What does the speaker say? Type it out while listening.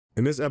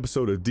In this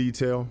episode of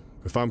Detail,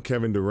 if I'm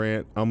Kevin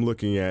Durant, I'm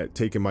looking at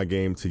taking my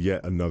game to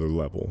yet another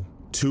level.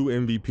 2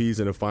 MVPs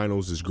in the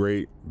finals is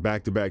great.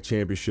 Back-to-back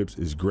championships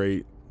is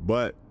great,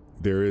 but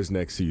there is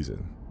next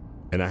season.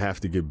 And I have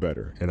to get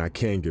better, and I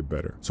can get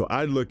better. So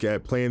I'd look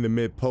at playing the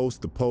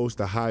mid-post,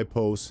 the high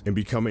post, and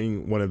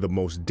becoming one of the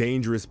most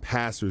dangerous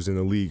passers in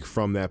the league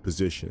from that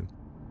position.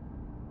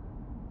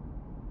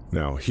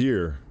 Now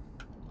here,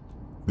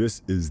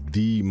 this is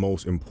the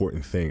most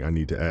important thing I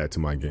need to add to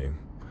my game.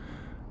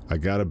 I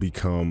gotta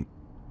become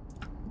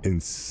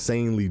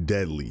insanely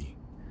deadly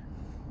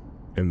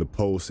in the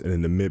post and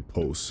in the mid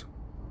post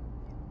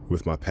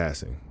with my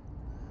passing.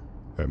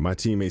 My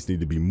teammates need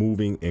to be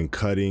moving and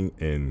cutting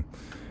and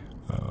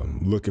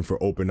looking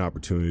for open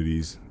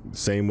opportunities,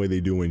 same way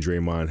they do when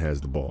Draymond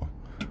has the ball.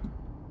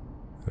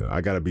 I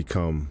gotta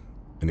become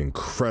an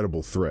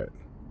incredible threat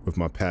with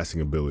my passing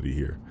ability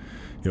here.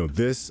 You know,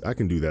 this, I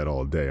can do that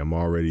all day. I'm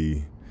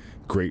already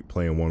great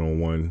playing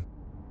one-on-one.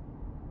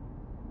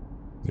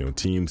 You know,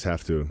 teams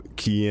have to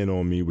key in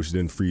on me, which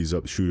then frees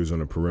up shooters on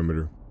the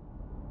perimeter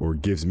or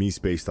gives me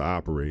space to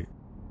operate.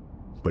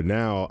 But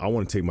now I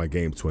want to take my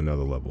game to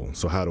another level.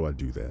 So how do I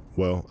do that?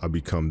 Well, I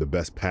become the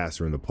best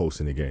passer in the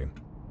post in the game.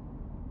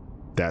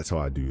 That's how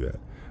I do that.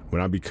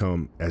 When I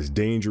become as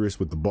dangerous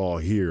with the ball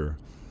here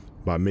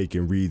by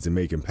making reads and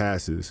making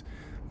passes,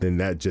 then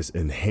that just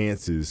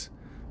enhances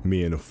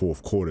me in the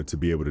fourth quarter to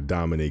be able to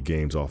dominate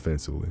games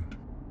offensively.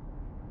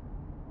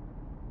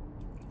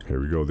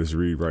 Here we go, this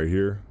read right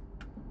here.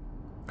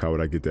 How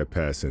would I get that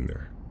pass in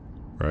there,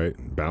 right?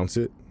 Bounce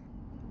it,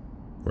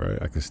 right?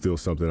 I can steal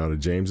something out of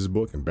James's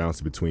book and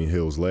bounce it between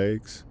Hill's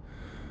legs,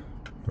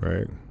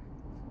 right?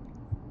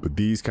 But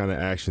these kind of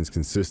actions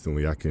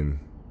consistently I can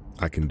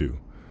do,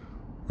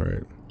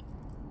 right?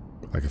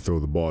 I can throw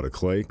the ball to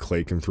Clay.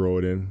 Clay can throw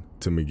it in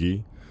to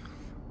McGee.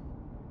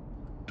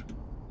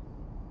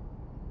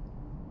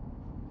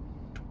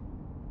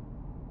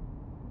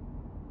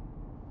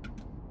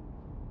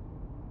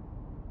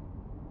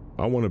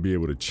 I want to be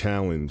able to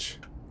challenge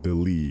the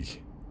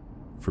league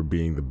for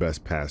being the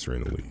best passer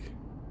in the league.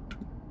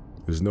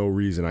 There's no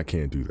reason I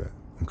can't do that.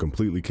 I'm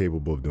completely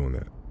capable of doing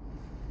that.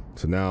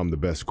 So now I'm the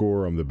best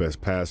scorer, I'm the best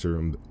passer,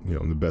 I'm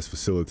the best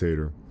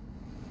facilitator.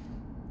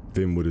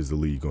 Then what is the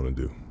league going to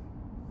do?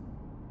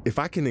 If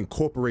I can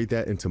incorporate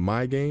that into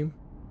my game,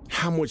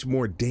 how much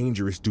more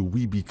dangerous do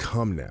we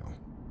become now?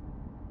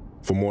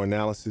 For more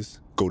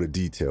analysis, go to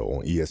Detail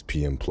on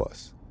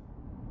ESPN+.